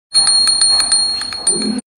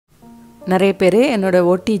நிறைய பேர் என்னோட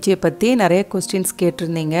OTG பற்றி நிறைய கொஸ்டின்ஸ்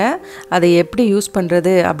கேட்டிருந்தீங்க. அதை எப்படி யூஸ்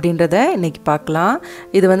பண்ணுறது அப்படின்றத இன்றைக்கி பார்க்கலாம்.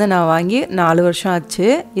 இது வந்து நான் வாங்கி 4 வருஷம் ஆச்சு.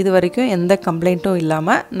 இது வரைக்கும் எந்த கம்ப்ளைண்ட்டும்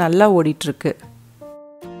இல்லாமல் நல்லா ஓடிட்டுருக்கு.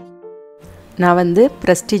 நான் வந்து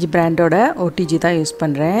ப்ரெஸ்டீஜ் பிராண்டோட OTG தான் யூஸ்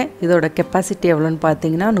பண்ணுறேன். இதோட கெப்பாசிட்டி எவ்வளோன்னு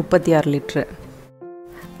பார்த்தீங்கன்னா 36 லிட்ரு.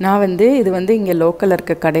 நான் வந்து இது வந்து இங்கே லோக்கலில்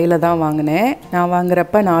இருக்க கடையில் தான் வாங்கினேன். நான்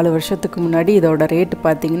வாங்குறப்ப 4 வருஷத்துக்கு முன்னாடி இதோட ரேட்டு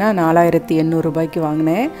பார்த்தீங்கன்னா 4800 ரூபாய்க்கு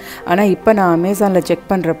வாங்கினேன். ஆனால் இப்போ நான் அமேசானில் செக்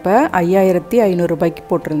பண்ணுறப்ப 5500 ரூபாய்க்கு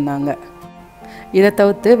போட்டிருந்தாங்க. இதை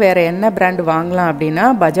தவிர்த்து வேறு என்ன பிராண்டு வாங்கலாம் அப்படின்னா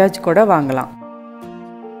பஜாஜ் கூட வாங்கலாம்.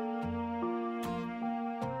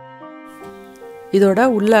 இதோட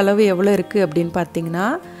உள்ள அளவு எவ்வளோ இருக்குது அப்படின்னு பார்த்தீங்கன்னா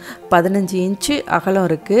 15 இன்ச்சு அகலம்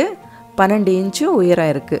இருக்குது, 12 இன்ச்சு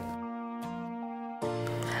உயரம் இருக்குது.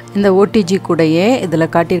 இந்த OTG கூடயே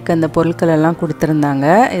இதில் காட்டியிருக்க இந்த பொருட்கள் எல்லாம் கொடுத்துருந்தாங்க.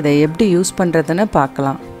 இதை எப்படி யூஸ் பண்ணுறதுன்னு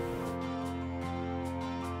பார்க்கலாம்.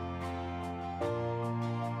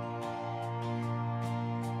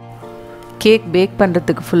 கேக் பேக்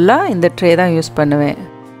பண்ணுறதுக்கு ஃபுல்லாக இந்த ட்ரே தான் யூஸ் பண்ணுவேன்.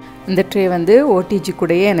 இந்த ட்ரே வந்து OTG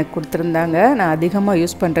கூடயே எனக்கு கொடுத்துருந்தாங்க. நான் அதிகமாக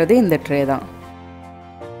யூஸ் பண்ணுறது இந்த ட்ரே தான்.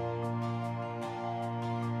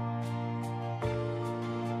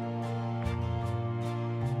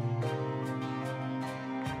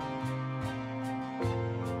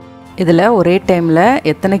 இதில் ஒரே டைமில்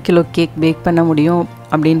எத்தனை கிலோ கேக் பேக் பண்ண முடியும்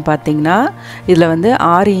அப்படின்னு பார்த்தீங்கன்னா, இதில் வந்து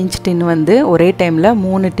 6 இன்ச் டின் வந்து ஒரே டைமில்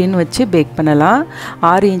 3 டின் வச்சு பேக் பண்ணலாம்.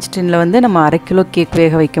 6 இன்ச் டின்னில் வந்து நம்ம அரை கிலோ கேக்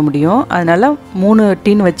வேக வைக்க முடியும். அதனால் 3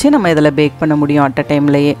 டின் வச்சு நம்ம இதில் பேக் பண்ண முடியும் அட் அ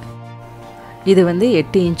டைம்லையே. இது வந்து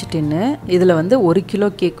 8 இன்ச் டின்னு. இதில் வந்து 1 கிலோ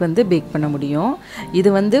கேக் வந்து பேக் பண்ண முடியும்.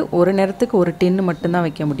 இது வந்து ஒரு நேரத்துக்கு ஒரு டின்னு மட்டும்தான்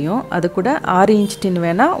வைக்க முடியும். அது கூட 6 இன்ச் டின்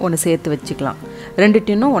வேணால் ஒன்று சேர்த்து வச்சுக்கலாம். 2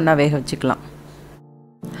 டின்னும் ஒன்றா வேக வச்சுக்கலாம்.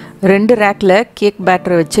 2 ரேக்கில் கேக்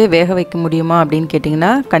பேட்டரை வச்சு வேக வைக்க முடியுமா அப்படின்னு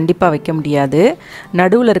கேட்டிங்கன்னா கண்டிப்பாக வைக்க முடியாது.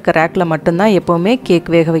 நடுவில் இருக்க ரேக்கில் மட்டும்தான் எப்போவுமே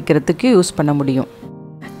கேக் வேக வைக்கிறதுக்கு யூஸ் பண்ண முடியும்.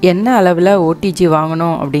 என்ன அளவில் OTG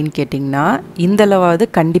வாங்கணும் அப்படின்னு கேட்டிங்கன்னா இந்த அளவாவது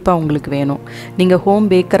கண்டிப்பாக உங்களுக்கு வேணும். நீங்கள் ஹோம்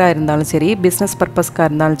பேக்கராக இருந்தாலும் சரி, பிஸ்னஸ் பர்பஸ்க்காக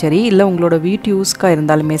இருந்தாலும் சரி, இல்லை உங்களோட வீட்டு யூஸ்க்காக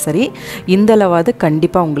இருந்தாலுமே சரி, இந்த அளவாவது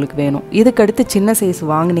கண்டிப்பாக உங்களுக்கு வேணும். இதுக்கடுத்து சின்ன சைஸ்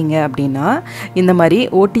வாங்கினீங்க அப்படின்னா இந்த மாதிரி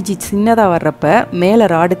OTG சின்னதாக வர்றப்ப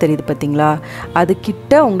மேலே ராடு தெரியுது பார்த்தீங்களா,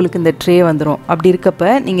 அதுக்கிட்ட உங்களுக்கு இந்த ட்ரே வந்துடும். அப்படி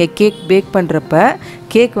இருக்கப்ப நீங்கள் கேக் பேக் பண்ணுறப்ப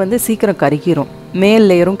கேக் வந்து சீக்கிரம் கருகிரும். மேல்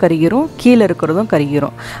லேயரும் கருகிரும், கீழே இருக்கிறதும்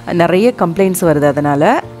கருகிரும். நிறைய கம்ப்ளைண்ட்ஸ் வருது. அதனால்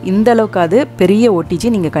இந்த அளவுக்காவது பெரிய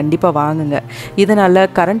OTG நீங்கள் கண்டிப்பாக வாங்குங்க. இதனால்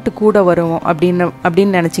கரண்ட்டு கூட வரும்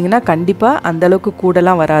அப்படின்னு நினச்சிங்கன்னா கண்டிப்பாக அந்தளவுக்கு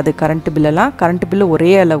கூடலாம் வராது. கரண்ட்டு பில்லு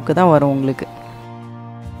ஒரே அளவுக்கு தான் வரும் உங்களுக்கு.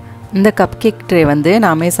 இந்த கப் கேக் ட்ரே வந்து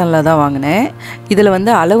நான் அமேசானில் தான் வாங்கினேன். இதில்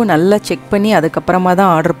வந்து அளவு நல்லா செக் பண்ணி அதுக்கப்புறமா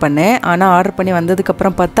தான் ஆர்டர் பண்ணேன். ஆனால் ஆர்டர் பண்ணி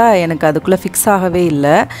வந்ததுக்கப்புறம் பார்த்தா எனக்கு அதுக்குள்ளே ஃபிக்ஸ் ஆகவே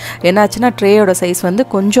இல்லை. என்னாச்சுன்னா ட்ரேயோட சைஸ் வந்து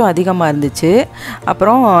கொஞ்சம் அதிகமாக இருந்துச்சு.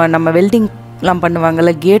 அப்புறம் நம்ம வெல்டிங்லாம்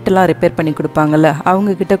பண்ணுவாங்கள்ல, கேட்டெல்லாம் ரிப்பேர் பண்ணி கொடுப்பாங்கள்ல,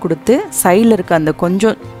 அவங்கக்கிட்ட கொடுத்து சைடில் இருக்க அந்த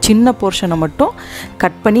கொஞ்சம் சின்ன போர்ஷனை மட்டும்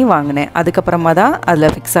கட் பண்ணி வாங்கினேன். அதுக்கப்புறமா தான்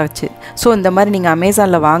அதில் ஃபிக்ஸ் ஆச்சு. ஸோ இந்த மாதிரி நீங்கள்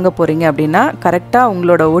அமேசானில் வாங்க போகிறீங்க அப்படின்னா கரெக்டாக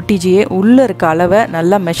உங்களோட OTGயே உள்ளே இருக்க அளவை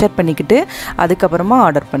நல்லா மெஷர் பண்ணிக்கிட்டு அதுக்கப்புறமா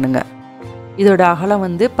ஆர்டர் பண்ணுங்கள். இதோட அகலம்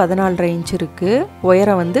வந்து 14.5 இன்ச் இருக்குது,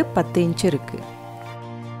 உயரம் வந்து 10 இன்ச் இருக்குது.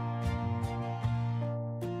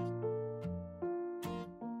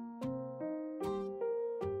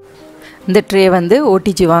 இந்த ட்ரே வந்து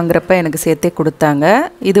OTG வாங்குறப்ப எனக்கு சேர்த்தே கொடுத்தாங்க.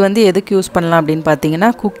 இது வந்து எதுக்கு யூஸ் பண்ணலாம் அப்படின்னு பார்த்தீங்கன்னா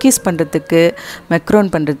குக்கீஸ் பண்ணுறதுக்கு,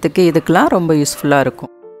 மெக்ரோன் பண்ணுறதுக்கு, இதுக்கெலாம் ரொம்ப யூஸ்ஃபுல்லாக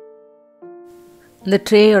இருக்கும். இந்த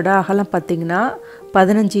ட்ரேயோட அகலம் பார்த்திங்கன்னா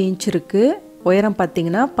 15 இன்ச் இருக்குது, உயரம்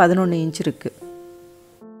பார்த்திங்கன்னா 11 இன்ச் இருக்குது.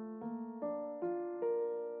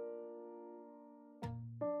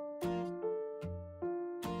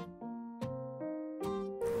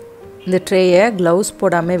 இந்த ட்ரேயை க்ளவுஸ்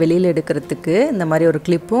போடாமல் வெளியில் எடுக்கிறதுக்கு இந்த மாதிரி ஒரு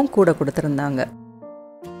கிளிப்பும் கூட கொடுத்துருந்தாங்க.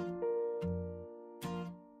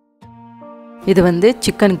 இது வந்து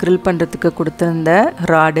சிக்கன் கிரில் பண்ணுறதுக்கு கொடுத்துருந்த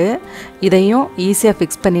ராடு. இதையும் ஈஸியாக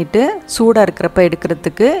ஃபிக்ஸ் பண்ணிவிட்டு சூடாக இருக்கிறப்ப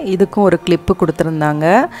எடுக்கிறதுக்கு இதுக்கும் ஒரு கிளிப்பு கொடுத்துருந்தாங்க.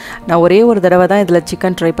 நான் ஒரே ஒரு தடவை தான் இதில்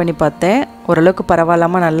சிக்கன் ட்ரை பண்ணி பார்த்தேன். ஓரளவுக்கு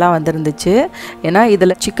பரவாயில்லாமல் நல்லா வந்துருந்துச்சு. ஏன்னா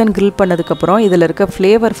இதில் சிக்கன் கிரில் பண்ணதுக்கப்புறம் இதில் இருக்க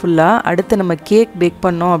ஃப்ளேவர் ஃபுல்லாக அடுத்து நம்ம கேக் பேக்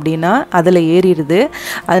பண்ணோம் அப்படின்னா அதில் ஏறிடுது.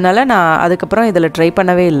 அதனால் நான் அதுக்கப்புறம் இதில் ட்ரை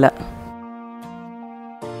பண்ணவே இல்லை.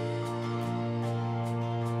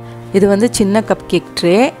 இது வந்து சின்ன கப் கேக்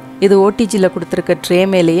ட்ரே. இது OTGயில் கொடுத்துருக்க ட்ரே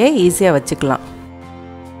மேலேயே ஈஸியாக வச்சுக்கலாம்.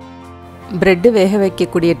 ப்ரெட்டு வேக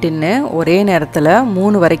வைக்கக்கூடிய டின்னு ஒரே நேரத்தில்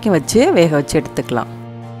 3 வரைக்கும் வச்சு வேக வச்சு எடுத்துக்கலாம்.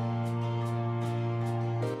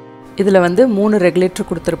 இதில் வந்து 3 ரெகுலேட்டர்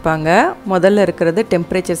கொடுத்துருப்பாங்க. முதல்ல இருக்கிறது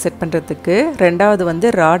டெம்பரேச்சர் செட் பண்ணுறதுக்கு, ரெண்டாவது வந்து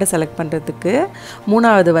ராடை செலக்ட் பண்ணுறதுக்கு,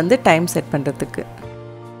 மூணாவது வந்து டைம் செட் பண்ணுறதுக்கு.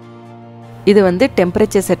 இது வந்து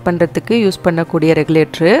டெம்பரேச்சர் செட் பண்ணுறதுக்கு யூஸ் பண்ணக்கூடிய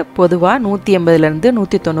ரெகுலேட்டரு. பொதுவாக 180லேருந்து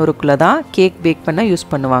 190க்குள்ளே தான் கேக் பேக் பண்ண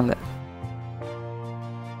யூஸ் பண்ணுவாங்க.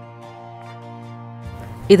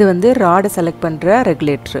 இது வந்து ராடை செலக்ட் பண்ணுற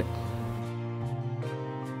ரெகுலேட்டரு.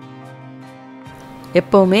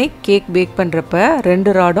 எப்போவுமே கேக் பேக் பண்ணுறப்ப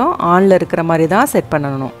 2 ராடும் ஆனில் இருக்கிற மாதிரி தான் செட்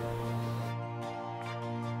பண்ணணும்.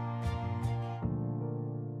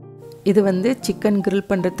 இது வந்து சிக்கன் கிரில்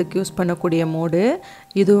பண்ணுறதுக்கு யூஸ் பண்ணக்கூடிய மோடு.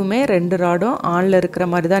 இதுவுமே 2 ராடும் ஆனில் இருக்கிற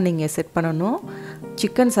மாதிரி தான் நீங்கள் செட் பண்ணணும்.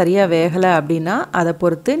 சிக்கன் சரியாக வேகலை அப்படின்னா அதை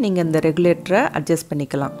பொறுத்து நீங்கள் இந்த ரெகுலேட்டரை அட்ஜஸ்ட்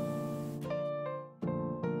பண்ணிக்கலாம்.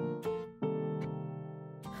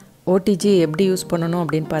 OTG எப்படி யூஸ் பண்ணணும்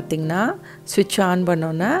அப்படின்னு பார்த்தீங்கன்னா, ஸ்விட்ச் ஆன்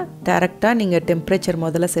பண்ணோன்னே டேரெக்டாக நீங்கள் டெம்பரேச்சர்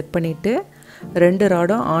முதல்ல செட் பண்ணிவிட்டு 2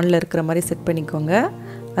 ராடும் ஆனில் இருக்கிற மாதிரி செட் பண்ணிக்கோங்க.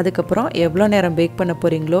 அதுக்கப்புறம் எவ்வளோ நேரம் பேக் பண்ண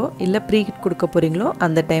போகிறீங்களோ இல்லை ப்ரீஹீட் கொடுக்க போகிறீங்களோ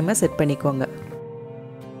அந்த டைமை செட் பண்ணிக்கோங்க.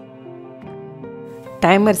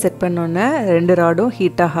 டைமர் செட் பண்ணோன்னே 2 ராடும்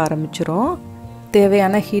ஹீட் ஆக ஆரம்பிச்சிரும்.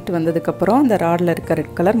 தேவையான ஹீட் வந்ததுக்கப்புறம் இந்த ராடில் இருக்க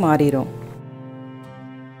ரெட் கலர் மாறிடும்.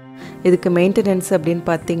 இதுக்கு மெயின்டெனன்ஸ் அப்படின்னு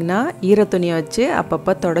பார்த்தீங்கன்னா, ஈரத்துணியை வச்சு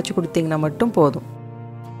அப்பப்போ தொடச்சி கொடுத்தீங்கன்னா மட்டும் போதும்.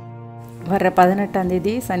 வர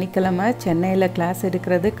 18ஆந்தேதி சனிக்கிழமை சென்னையில் கிளாஸ்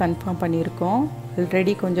எடுக்கிறது கன்ஃபார்ம் பண்ணியிருக்கோம்.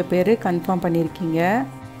 ஆல்ரெடி கொஞ்சம் பேர் கன்ஃபார்ம் பண்ணியிருக்கீங்க.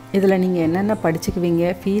 இதில் நீங்கள் என்னென்ன படிச்சுக்குவீங்க,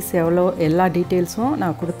 ஃபீஸ் எவ்வளோ, எல்லா டீட்டெயில்ஸும்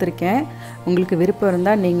நான் கொடுத்துருக்கேன். உங்களுக்கு விருப்பம்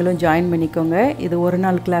இருந்தால் நீங்களும் ஜாயின் பண்ணிக்கோங்க. இது ஒரு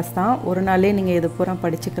நாள் கிளாஸ் தான். ஒரு நாளே நீங்கள் இது பூரா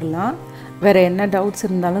படிச்சுக்கலாம். வேறு என்ன டவுட்ஸ்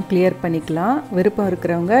இருந்தாலும் கிளியர் பண்ணிக்கலாம். விருப்பம்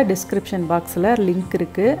இருக்கிறவங்க டிஸ்கிரிப்ஷன் பாக்ஸில் லிங்க்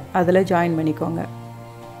இருக்குது, அதில் ஜாயின் பண்ணிக்கோங்க.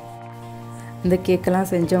 இந்த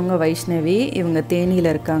கேக்கெல்லாம் செஞ்சவங்க வைஷ்ணவி, இவங்க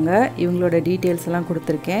தேனியில் இருக்காங்க. இவங்களோட டீட்டெயில்ஸ் எல்லாம்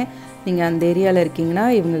கொடுத்துருக்கேன். நீங்கள் அந்த ஏரியாவில் இருக்கீங்கன்னா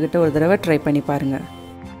இவங்ககிட்ட ஒரு தடவை ட்ரை பண்ணி பாருங்கள்.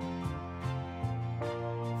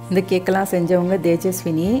 இந்த கேக்கெல்லாம் செஞ்சவங்க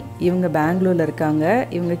தேஜஸ்வினி, இவங்க பெங்களூரில் இருக்காங்க.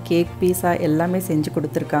 இவங்க கேக் பீஸா எல்லாமே செஞ்சு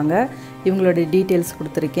கொடுத்துருக்காங்க. இவங்களோட டீட்டெயில்ஸ்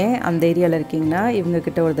கொடுத்துருக்கேன். அந்த ஏரியாவில் இருக்கீங்கன்னா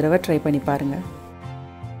இவங்கக்கிட்ட ஒரு தடவை ட்ரை பண்ணி பாருங்கள்.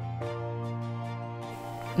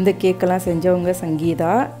 இந்த கேக்கெல்லாம் செஞ்சவங்க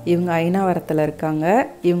சங்கீதா, இவங்க ஐனாவரத்தில் இருக்காங்க.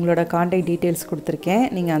 இவங்களோட கான்டாக்ட் டீட்டெயில்ஸ் கொடுத்துருக்கேன்.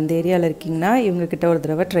 நீங்கள் அந்த ஏரியாவில் இருக்கீங்கன்னா இவங்கக்கிட்ட ஒரு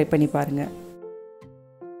தடவை ட்ரை பண்ணி பாருங்கள்.